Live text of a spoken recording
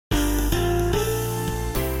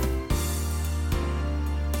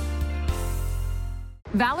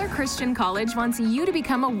Valor Christian College wants you to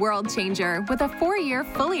become a world changer with a 4-year,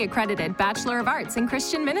 fully accredited Bachelor of Arts in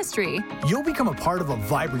Christian Ministry. You'll become a part of a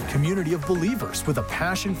vibrant community of believers with a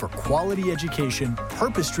passion for quality education,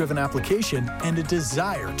 purpose-driven application, and a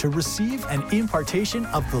desire to receive an impartation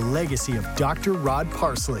of the legacy of Dr. Rod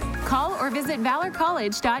Parsley. Call or visit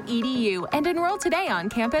valorcollege.edu and enroll today on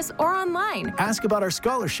campus or online. Ask about our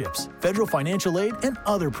scholarships, federal financial aid, and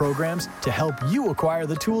other programs to help you acquire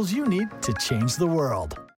the tools you need to change the world.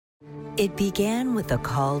 It began with a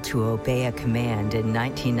call to obey a command in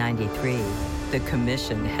 1993. The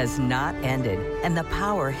commission has not ended, and the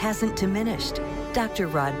power hasn't diminished. Dr.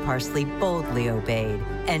 Rod Parsley boldly obeyed,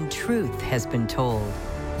 and truth has been told.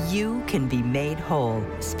 You can be made whole,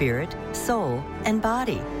 spirit, soul, and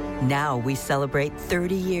body. Now we celebrate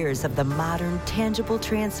 30 years of the modern, tangible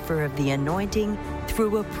transfer of the anointing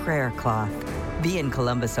through a prayer cloth. Be in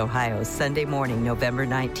Columbus, Ohio, Sunday morning, November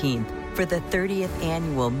 19th, for the 30th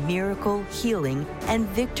annual Miracle, Healing, and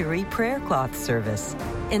Victory Prayer Cloth Service.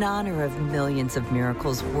 In honor of millions of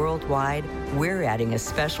miracles worldwide, we're adding a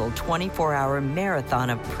special 24-hour marathon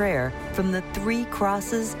of prayer from the 3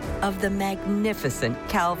 crosses of the magnificent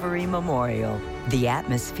Calvary Memorial. The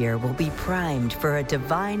atmosphere will be primed for a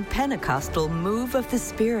divine Pentecostal move of the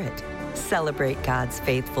Spirit. Celebrate God's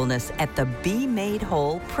faithfulness at the Be Made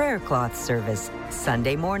Whole Prayer Cloth Service,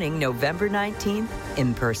 Sunday morning, November 19th,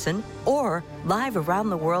 in person or live around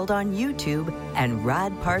the world on YouTube and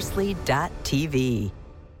rodparsley.tv.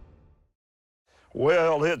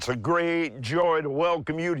 Well, it's a great joy to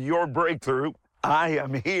welcome you to your breakthrough. I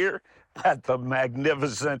am here at the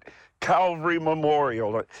magnificent Calvary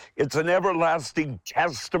Memorial. It's an everlasting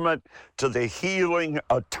testament to the healing,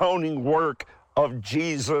 atoning work of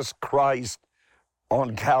Jesus Christ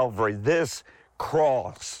on Calvary. This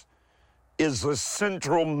cross is the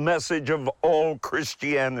central message of all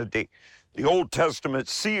Christianity. The Old Testament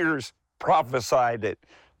seers prophesied it.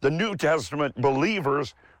 The New Testament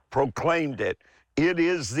believers proclaimed it. It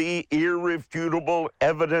is the irrefutable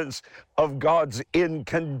evidence of God's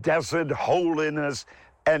incandescent holiness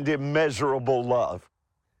and immeasurable love.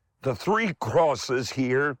 The 3 crosses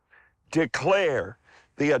here declare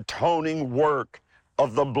the atoning work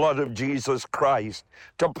of the blood of Jesus Christ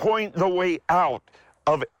to point the way out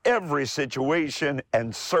of every situation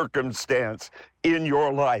and circumstance in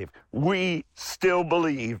your life. We still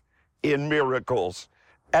believe in miracles,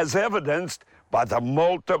 as evidenced by the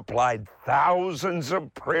multiplied thousands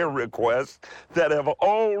of prayer requests that have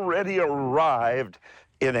already arrived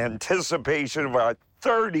in anticipation of our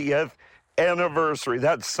 30th anniversary.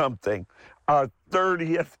 That's something. Our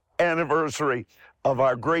 30th anniversary of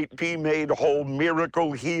our great Be Made Whole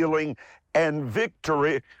Miracle, Healing, and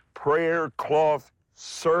Victory Prayer Cloth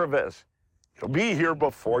Service. It'll be here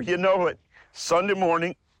before you know it. Sunday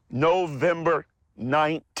morning, November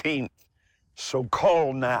 19th. So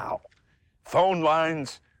call now. Phone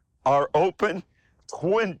lines are open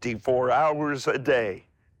 24 hours a day.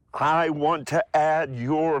 I want to add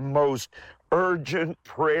your most urgent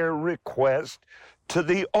prayer request to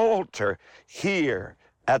the altar here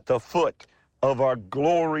at the foot of our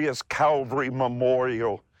glorious Calvary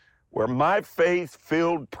Memorial, where my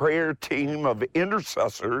faith-filled prayer team of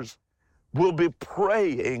intercessors will be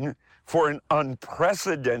praying for an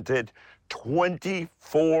unprecedented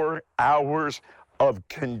 24 hours of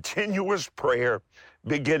continuous prayer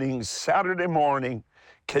beginning Saturday morning,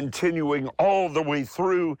 continuing all the way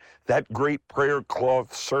through that great prayer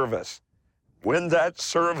cloth service. When that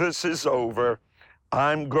service is over,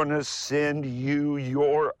 I'm going to send you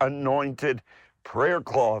your anointed prayer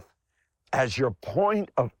cloth as your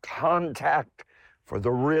point of contact for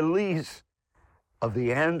the release of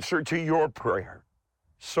the answer to your prayer.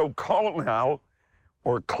 So call now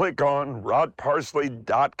or click on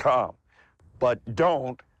rodparsley.com, but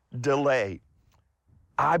don't delay.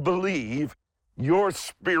 I believe your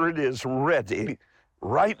spirit is ready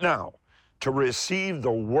right now to receive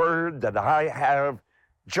the word that I have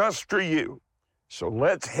just for you. So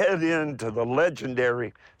let's head into the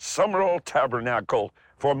legendary Summerall Tabernacle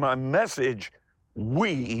for my message,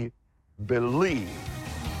 We Believe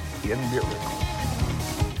in Miracles.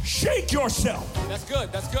 Shake yourself. That's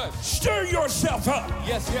good, that's good. Stir yourself up.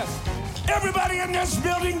 Yes, yes. Everybody in this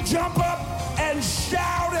building, jump up and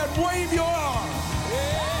shout and wave your arms.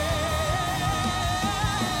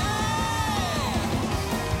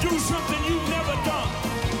 Do something you've never done.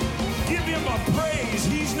 Give him a praise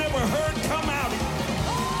he's never heard come out.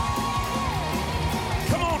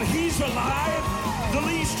 Come on, he's alive. The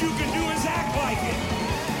least you can do is act like it.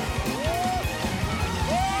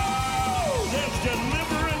 Oh, there's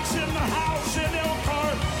deliverance in the house in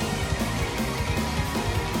Elkhart.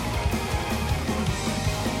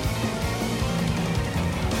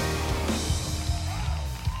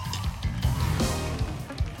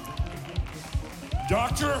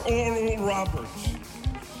 Dr. Oral Roberts.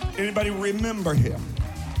 Anybody remember him?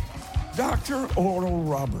 Dr. Oral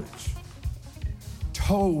Roberts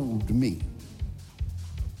told me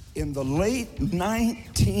in the late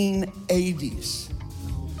 1980s,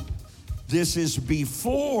 this is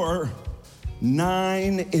before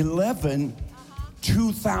 9/11,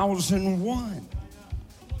 2001,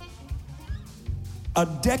 a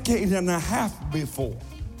decade and a half before,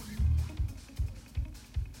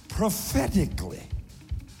 prophetically,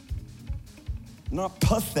 not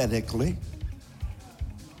pathetically.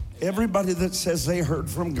 Everybody that says they heard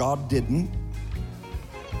from God didn't.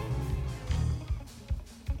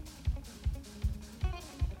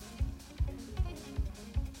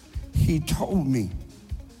 He told me,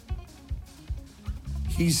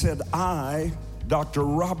 he said, I, Dr.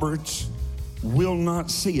 Roberts, will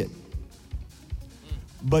not see it,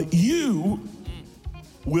 but you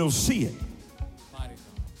will see it.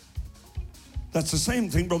 That's the same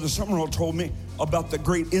thing Brother Summerall told me about the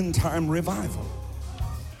great end time revival.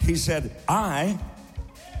 He said, I,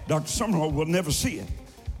 Dr. Summerall, will never see it,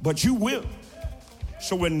 but you will.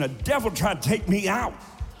 So when the devil tried to take me out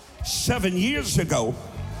 7 years ago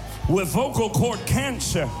with vocal cord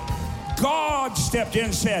cancer, God stepped in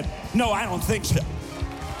and said, no, I don't think so.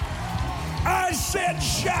 I said,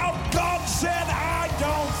 shout. God said, I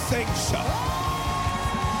don't think so.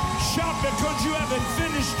 Shout because you haven't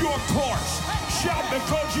finished your course. Shout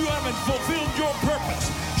because you haven't fulfilled your purpose.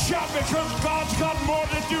 Shout because God's got more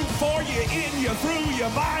to do for you, in you, through you,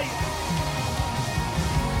 by you.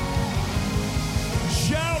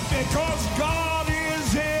 Shout because God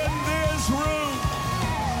is in this room.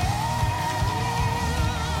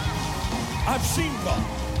 I've seen God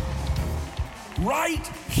right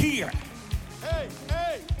here. Hey,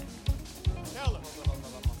 tell him.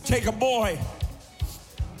 Take a boy,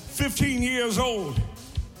 15 years old,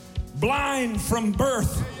 blind from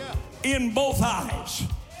birth in both eyes.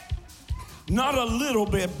 Not a little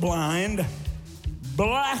bit blind,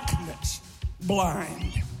 blackness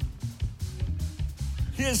blind.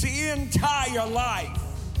 His entire life,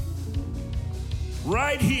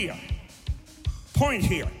 right here, point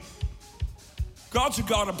here. God's a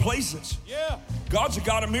God of places. Yeah. God's a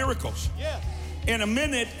God of miracles. Yeah. In a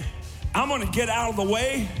minute, I'm going to get out of the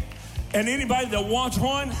way, and anybody that wants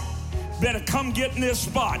one better come get in this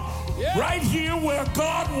spot. Yeah. Right here where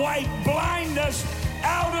God wiped blindness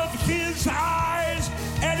out of his eyes,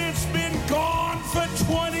 and it's been gone for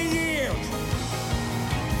 20 years.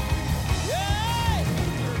 Yeah.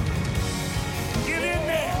 Get in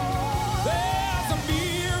there. There's a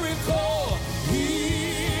miracle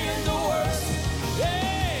in the works.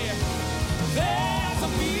 Yeah. There's a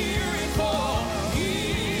miracle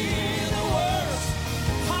in the works.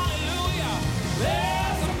 Hallelujah.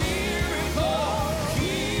 There's a miracle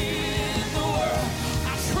in the works. I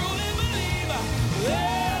truly believe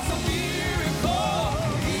there's a miracle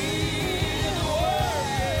in the works.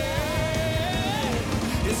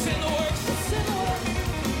 It's in the works. It's in the works.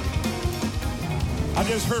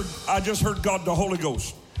 I just heard God, the Holy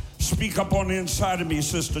Ghost, speak up on the inside of me,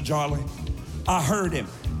 Sister Jolly. I heard him.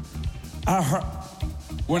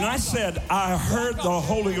 When I said I heard the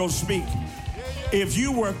Holy Ghost speak, if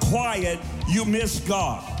you were quiet, you missed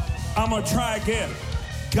God. I'm going to try again.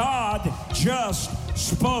 God just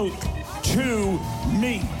spoke to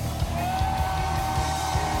me.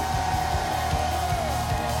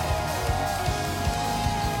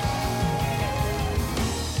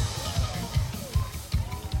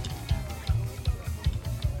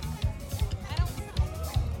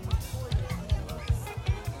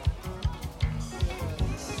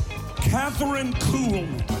 Catherine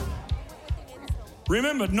Kuhlman.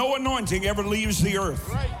 Remember, no anointing ever leaves the earth.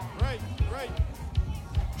 Right.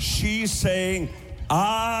 She's saying,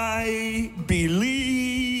 I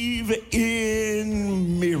believe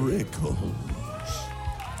in miracles.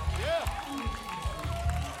 Yeah.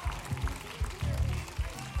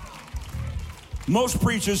 Most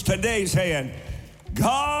preachers today saying,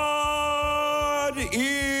 God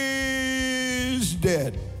is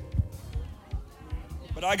dead.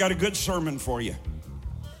 But I got a good sermon for you.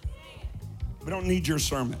 We don't need your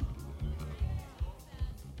sermon.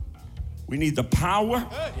 We need the power,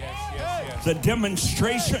 Yes. the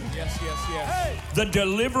demonstration, Yes. the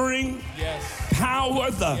delivering Yes.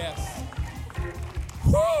 power, Yes.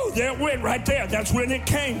 Whoo, there it went right there. That's when it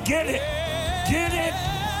came. Get it. Get it.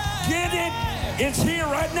 Get it. It's here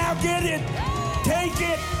right now. Get it. Take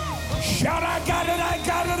it. Shout, I got it. I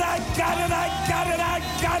got it. I got it. I got it. I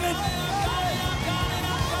got it.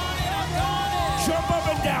 Jump up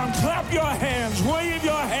and down. Clap your hands. Wave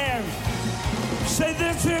your hands. Say,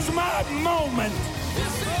 this is my moment.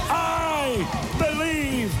 I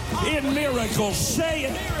believe in miracles. Say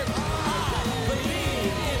it.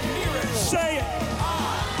 Say it.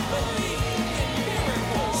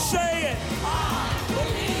 Say it.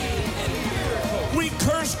 We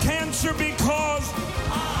curse cancer because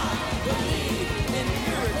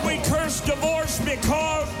we curse divorce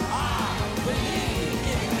because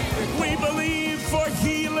we believe for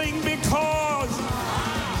healing because.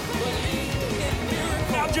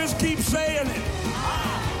 Now just keep saying it.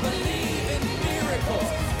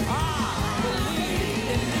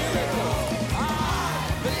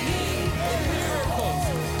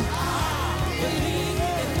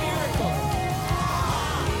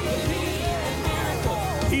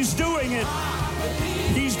 He's doing it.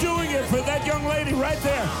 He's doing it for that young lady right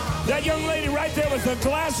there. That young lady right there with the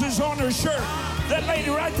glasses on her shirt. That lady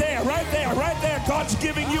right there, right there, right there. God's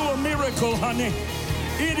giving you a miracle, honey.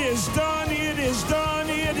 It is done, it is done,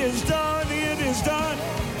 it is done, it is done.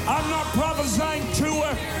 I'm not prophesying to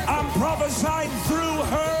her. I'm prophesying through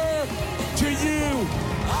her to you.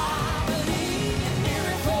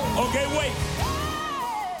 Okay, wait.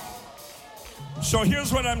 So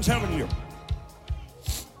here's what I'm telling you.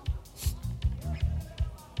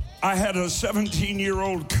 I had a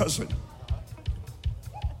 17-year-old cousin.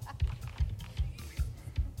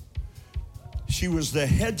 She was the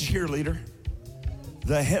head cheerleader,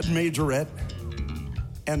 the head majorette,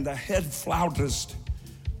 and the head flautist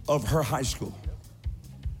of her high school.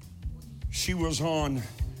 She was on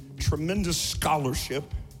tremendous scholarship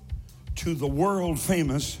to the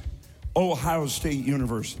world-famous Ohio State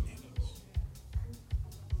University.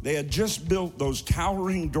 They had just built those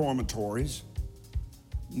towering dormitories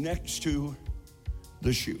next to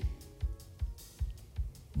the shoe.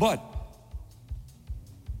 But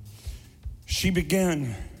she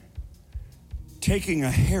began taking a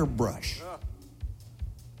hairbrush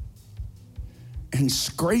and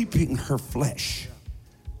scraping her flesh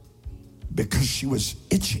because she was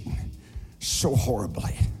itching so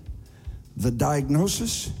horribly. The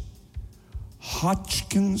diagnosis,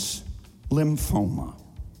 Hodgkin's lymphoma.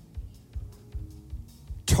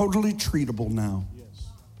 Totally treatable now.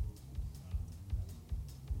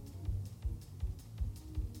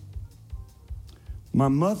 My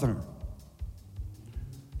mother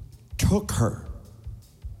took her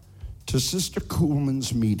to Sister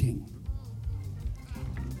Kuhlman's meeting.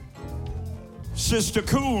 Sister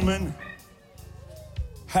Kuhlman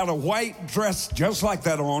had a white dress just like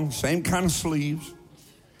that on, same kind of sleeves,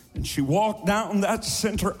 and she walked down that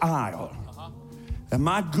center aisle. And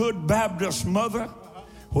my good Baptist mother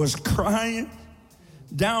was crying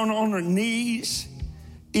down on her knees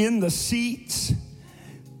in the seats,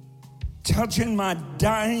 touching my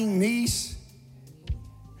dying niece,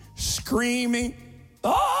 screaming,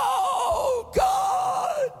 "Oh,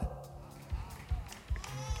 God!"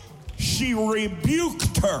 She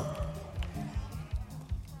rebuked her.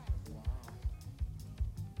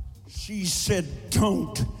 She said,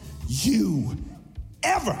 "Don't you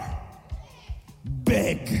ever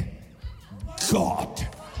beg God."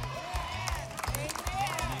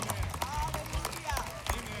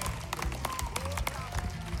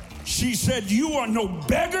 She said, "You are no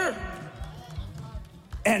beggar,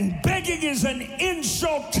 and begging is an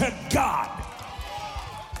insult to God."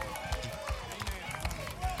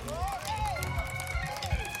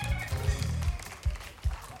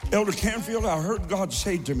 Elder Canfield, I heard God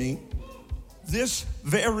say to me this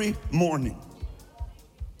very morning,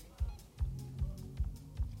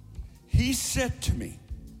 He said to me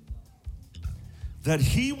that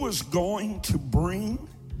He was going to bring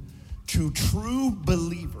to true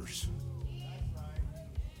believers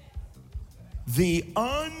the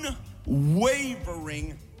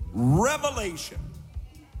unwavering revelation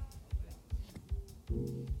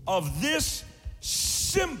of this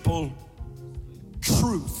simple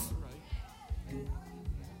truth: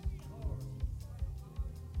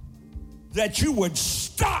 that you would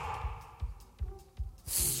stop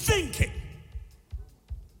thinking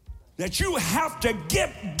that you have to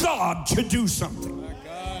get God to do something.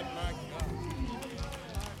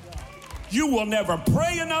 You will never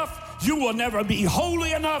pray enough. You will never be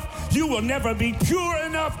holy enough. You will never be pure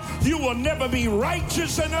enough. You will never be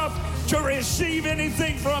righteous enough to receive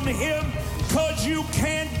anything from Him, because you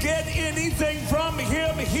can't get anything from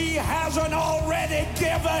Him He hasn't already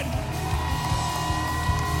given.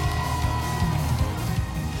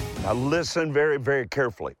 Now listen very, very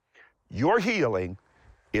carefully. Your healing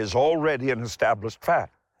is already an established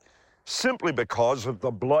fact, simply because of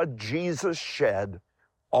the blood Jesus shed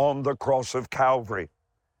on the cross of Calvary.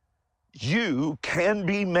 You can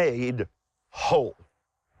be made whole,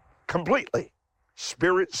 completely,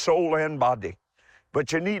 spirit, soul, and body.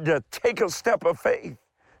 But you need to take a step of faith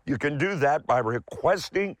You can do that by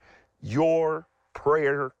requesting your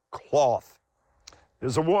prayer cloth.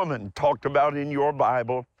 There's a woman talked about in your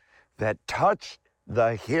Bible that touched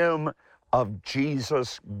the hem of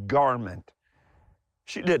Jesus' garment.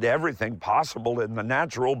 She did everything possible in the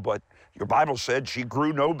natural, but your Bible said she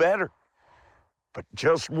grew no better. But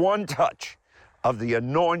just one touch of the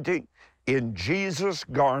anointing in Jesus'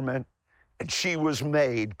 garment, and she was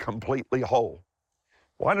made completely whole.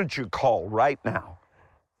 Why don't you call right now,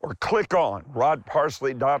 or click on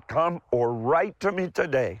rodparsley.com, or write to me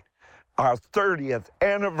today. Our 30th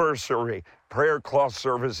anniversary prayer cloth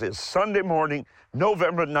service is Sunday morning,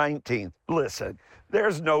 November 19th. Listen,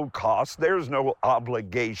 there's no cost, there's no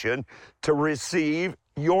obligation to receive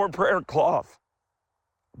your prayer cloth.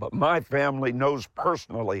 But my family knows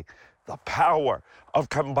personally the power of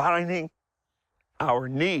combining our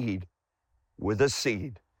need with a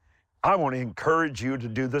seed. I want to encourage you to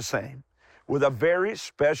do the same with a very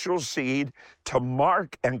special seed to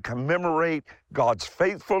mark and commemorate God's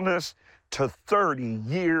faithfulness to 30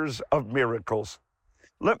 years of miracles.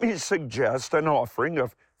 Let me suggest an offering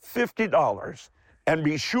of $50, and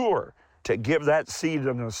be sure to give that seed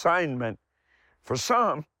an assignment. For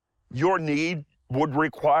some, your need would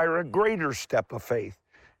require a greater step of faith.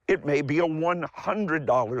 It may be a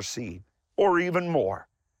 $100 seed or even more.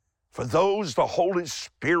 For those, the Holy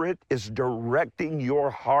Spirit is directing your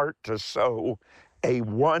heart to sow a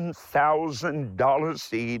 $1,000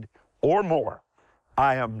 seed or more.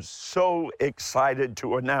 I am so excited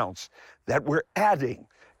to announce that we're adding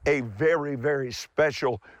a very, very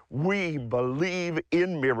special We Believe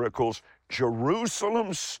in Miracles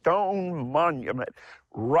Jerusalem stone monument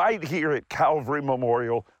right here at Calvary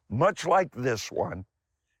Memorial, much like this one.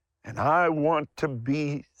 And I want to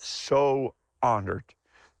be so honored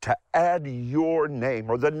to add your name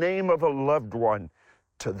or the name of a loved one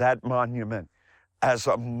to that monument as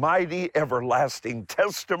a mighty, everlasting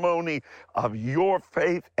testimony of your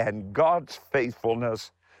faith and God's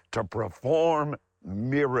faithfulness to perform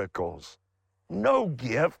miracles. No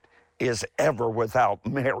gift is ever without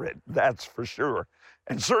merit, that's for sure.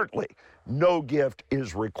 And certainly, no gift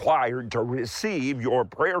is required to receive your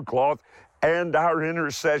prayer cloth and our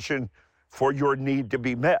intercession for your need to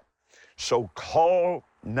be met. So call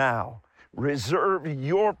now, reserve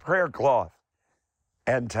your prayer cloth,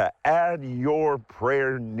 and to add your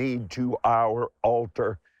prayer need to our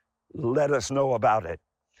altar. Let us know about it.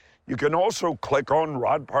 You can also click on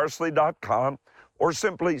rodparsley.com or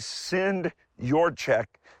simply send your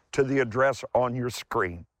check to the address on your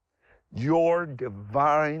screen. Your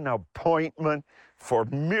divine appointment for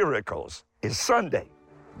miracles is Sunday,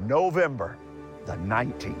 November the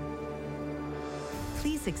 19th.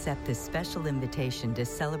 Please accept this special invitation to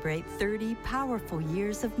celebrate 30 powerful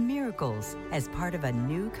years of miracles as part of a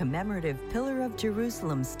new commemorative Pillar of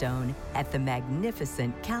Jerusalem stone at the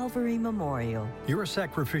magnificent Calvary Memorial. Your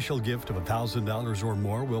sacrificial gift of $1,000 or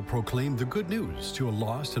more will proclaim the good news to a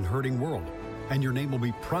lost and hurting world, and your name will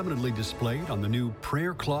be prominently displayed on the new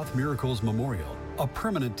Prayer Cloth Miracles Memorial, a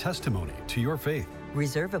permanent testimony to your faith.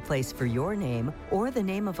 Reserve a place for your name or the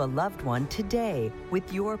name of a loved one today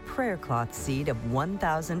with your prayer cloth seed of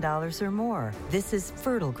 $1,000 or more. This is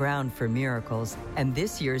fertile ground for miracles, and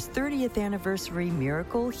this year's 30th anniversary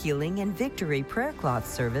Miracle, Healing, and Victory prayer cloth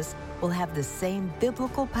service will have the same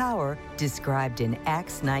biblical power described in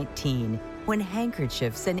Acts 19, when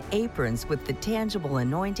handkerchiefs and aprons with the tangible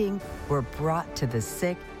anointing were brought to the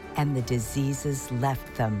sick and the diseases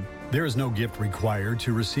left them. There is no gift required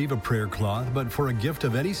to receive a prayer cloth, but for a gift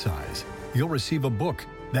of any size, you'll receive a book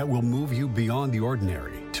that will move you beyond the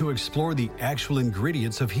ordinary to explore the actual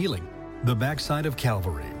ingredients of healing. The backside of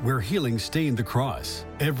Calvary, where healing stained the cross.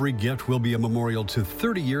 Every gift will be a memorial to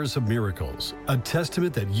 30 years of miracles, a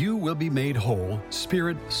testament that you will be made whole,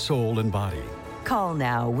 spirit, soul, and body. Call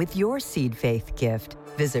now with your seed faith gift.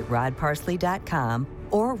 Visit rodparsley.com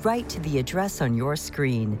or write to the address on your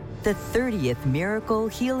screen. The 30th Miracle,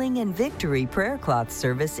 Healing, and Victory prayer cloth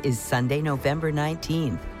service is Sunday, November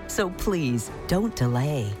 19th. So please, don't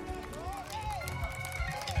delay.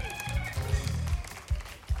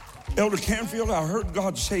 Elder Canfield, I heard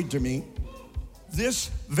God say to me this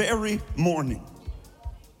very morning,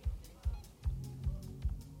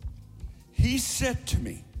 He said to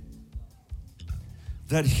me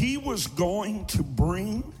that He was going to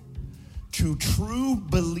bring to true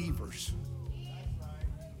believers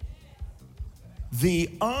the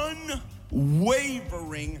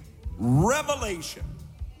unwavering revelation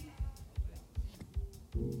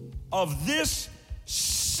of this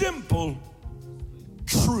simple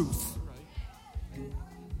truth: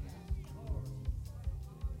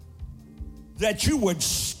 that you would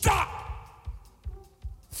stop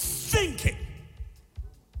thinking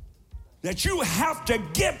that you have to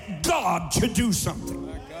get God to do something.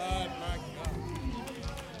 My God.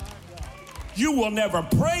 You will never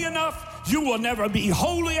pray enough. You will never be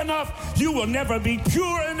holy enough. You will never be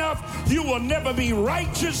pure enough. You will never be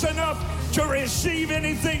righteous enough to receive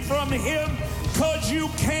anything from him, because you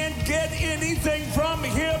can't get anything from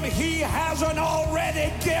him he hasn't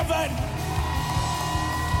already given.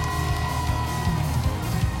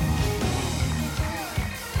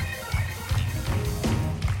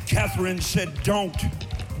 Catherine said, don't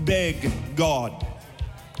beg God.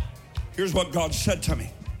 Here's what God said to me.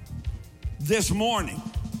 This morning,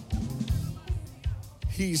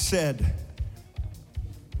 he said,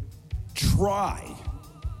 try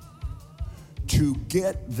to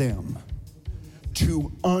get them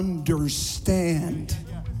to understand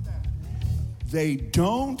they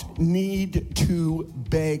don't need to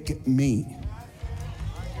beg me.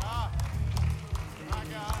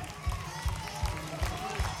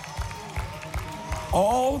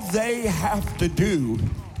 All they have to do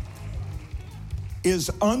is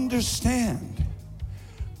understand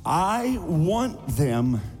I want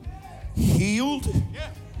them healed,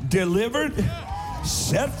 delivered,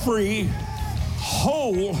 set free,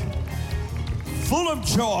 whole, full of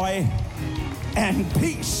joy and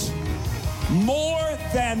peace, more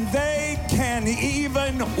than they can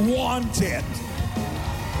even want it.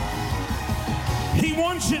 He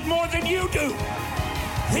wants it more than you do.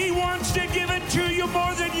 He wants to give it to you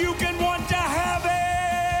more than you can want to have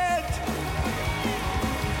it.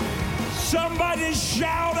 Somebody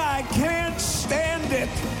shout, I can't stand it.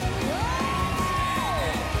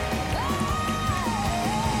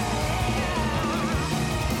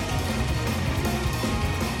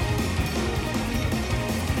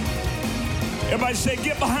 Everybody say,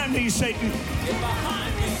 get behind me, Satan. Get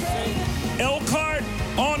behind me, Satan. Elkhart,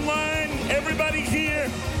 online, everybody here,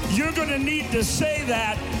 you're going to need to say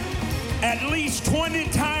that at least 20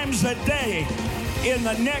 times a day in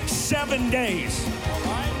the next 7 days.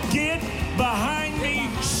 Get behind me,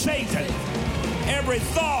 Satan. Every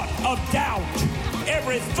thought of doubt,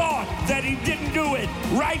 every thought that he didn't do it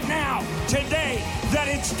right now, today, that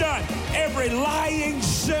it's done, every lying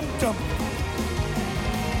symptom,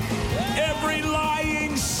 every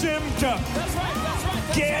lying symptom. That's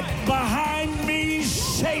right. Get behind me,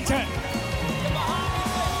 Satan.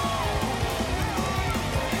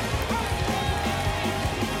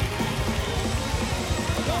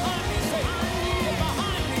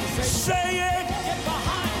 Say it. Get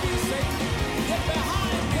behind me, Satan. Get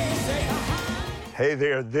behind me, Satan. Hey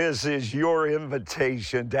there, this is your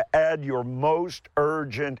invitation to add your most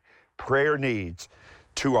urgent prayer needs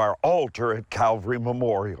to our altar at Calvary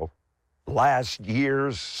Memorial. Last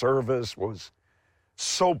year's service was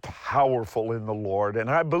so powerful in the Lord, and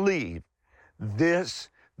I believe this,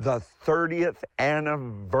 the 30th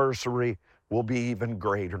anniversary, will be even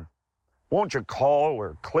greater. Won't you call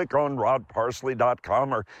or click on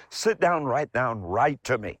rodparsley.com or sit down right now and write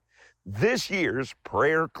to me. This year's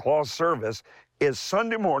prayer cloth service is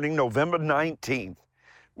Sunday morning, November 19th,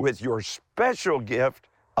 with your special gift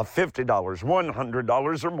of $50,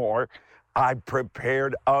 $100 or more. I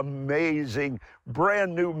prepared amazing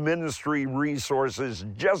brand new ministry resources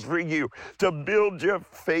just for you to build your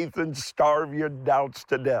faith and starve your doubts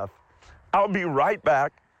to death. I'll be right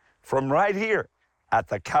back from right here at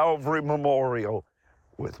the Calvary Memorial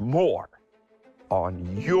with more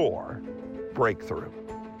on your breakthrough.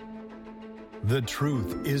 The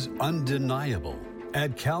truth is undeniable.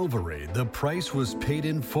 At Calvary, the price was paid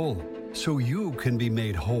in full, so you can be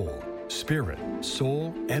made whole, spirit,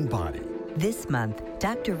 soul, and body. This month,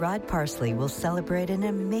 Dr. Rod Parsley will celebrate an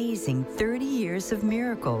amazing 30 years of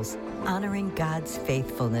miracles, honoring God's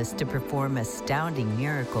faithfulness to perform astounding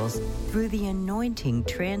miracles through the anointing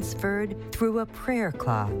transferred through a prayer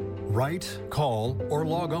cloth. Write, call, or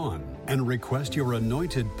log on and request your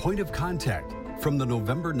anointed point of contact from the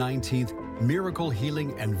November 19th Miracle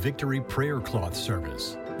Healing and Victory Prayer Cloth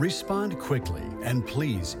Service. Respond quickly and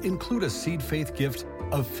please include a seed faith gift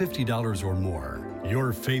of $50 or more.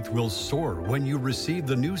 Your faith will soar when you receive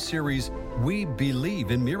the new series, We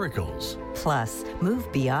Believe in Miracles. Plus,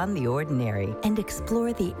 move beyond the ordinary and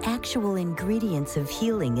explore the actual ingredients of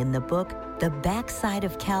healing in the book, The Backside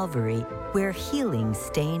of Calvary, where healing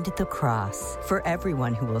stained the cross. For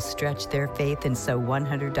everyone who will stretch their faith and sow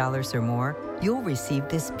 $100 or more, you'll receive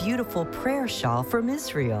this beautiful prayer shawl from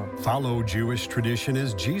Israel. Follow Jewish tradition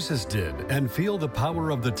as Jesus did and feel the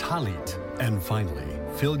power of the Talit. And finally,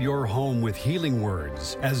 fill your home with healing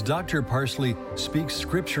words as Dr. Parsley speaks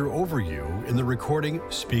scripture over you in the recording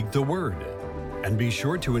Speak the Word. And be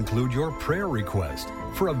sure to include your prayer request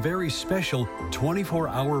for a very special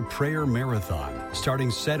 24-hour prayer marathon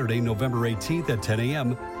starting Saturday, November 18th at 10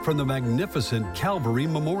 a.m. from the magnificent Calvary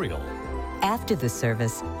Memorial. After the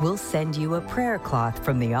service, we'll send you a prayer cloth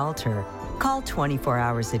from the altar. Call 24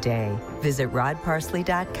 hours a day. Visit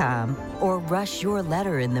rodparsley.com or rush your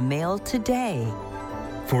letter in the mail today.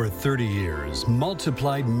 For 30 years,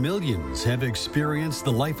 multiplied millions have experienced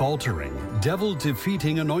the life-altering,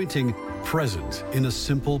 devil-defeating anointing present in a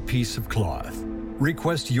simple piece of cloth.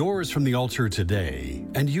 Request yours from the altar today,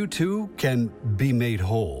 and you too can be made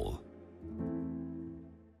whole.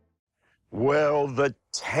 Well, the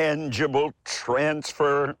tangible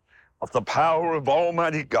transfer of the power of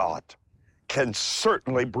Almighty God can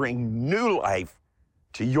certainly bring new life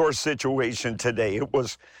to your situation today. It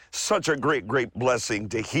was such a great blessing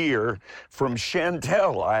to hear from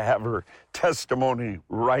Chantel. I have her testimony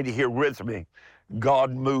right here with me.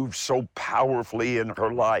 God moved so powerfully in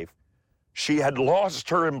her life. She had lost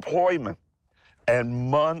her employment, and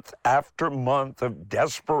month after month of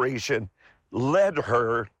desperation led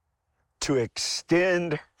her to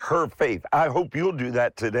extend her faith. I hope you'll do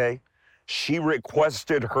that today. She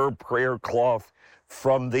requested her prayer cloth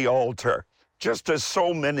from the altar, just as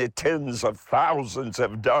so many tens of thousands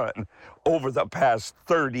have done over the past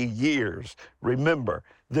 30 years. Remember,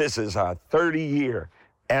 this is our 30-year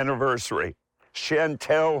anniversary.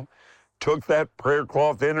 Chantel took that prayer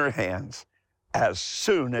cloth in her hands as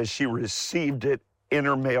soon as she received it in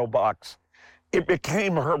her mailbox. It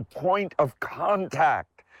became her point of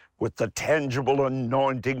contact with the tangible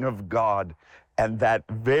anointing of God. And that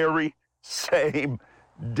very same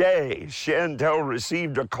day, Chantel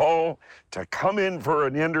received a call to come in for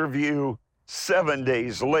an interview. 7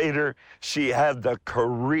 days later, she had the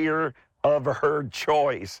career of her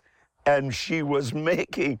choice, and she was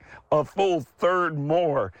making a full third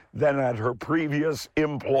more than at her previous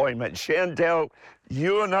employment. Chantel,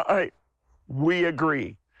 you and I, we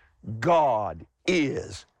agree, God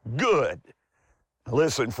is good.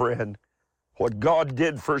 Listen, friend, what God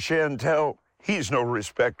did for Chantel, He's no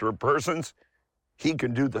respecter of persons. He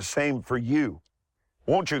can do the same for you.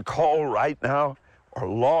 Won't you call right now or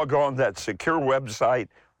log on that secure website,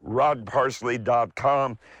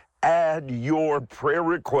 rodparsley.com. Add your prayer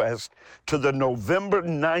request to the November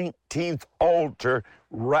 19th altar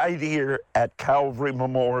right here at Calvary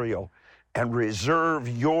Memorial and reserve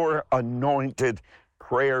your anointed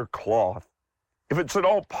prayer cloth. If it's at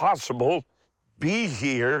all possible, be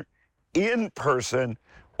here in person,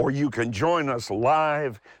 or you can join us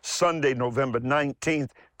live Sunday, November 19th,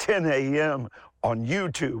 10 a.m. on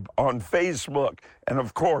YouTube, on Facebook, and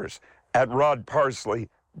of course at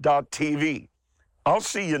rodparsley.tv. I'll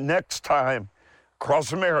see you next time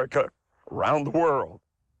across America, around the world,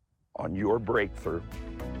 on your breakthrough.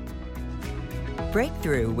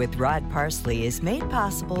 Breakthrough with Rod Parsley is made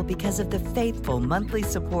possible because of the faithful monthly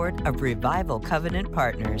support of Revival Covenant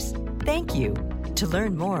Partners. Thank you. To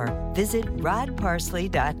learn more, visit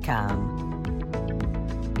rodparsley.com.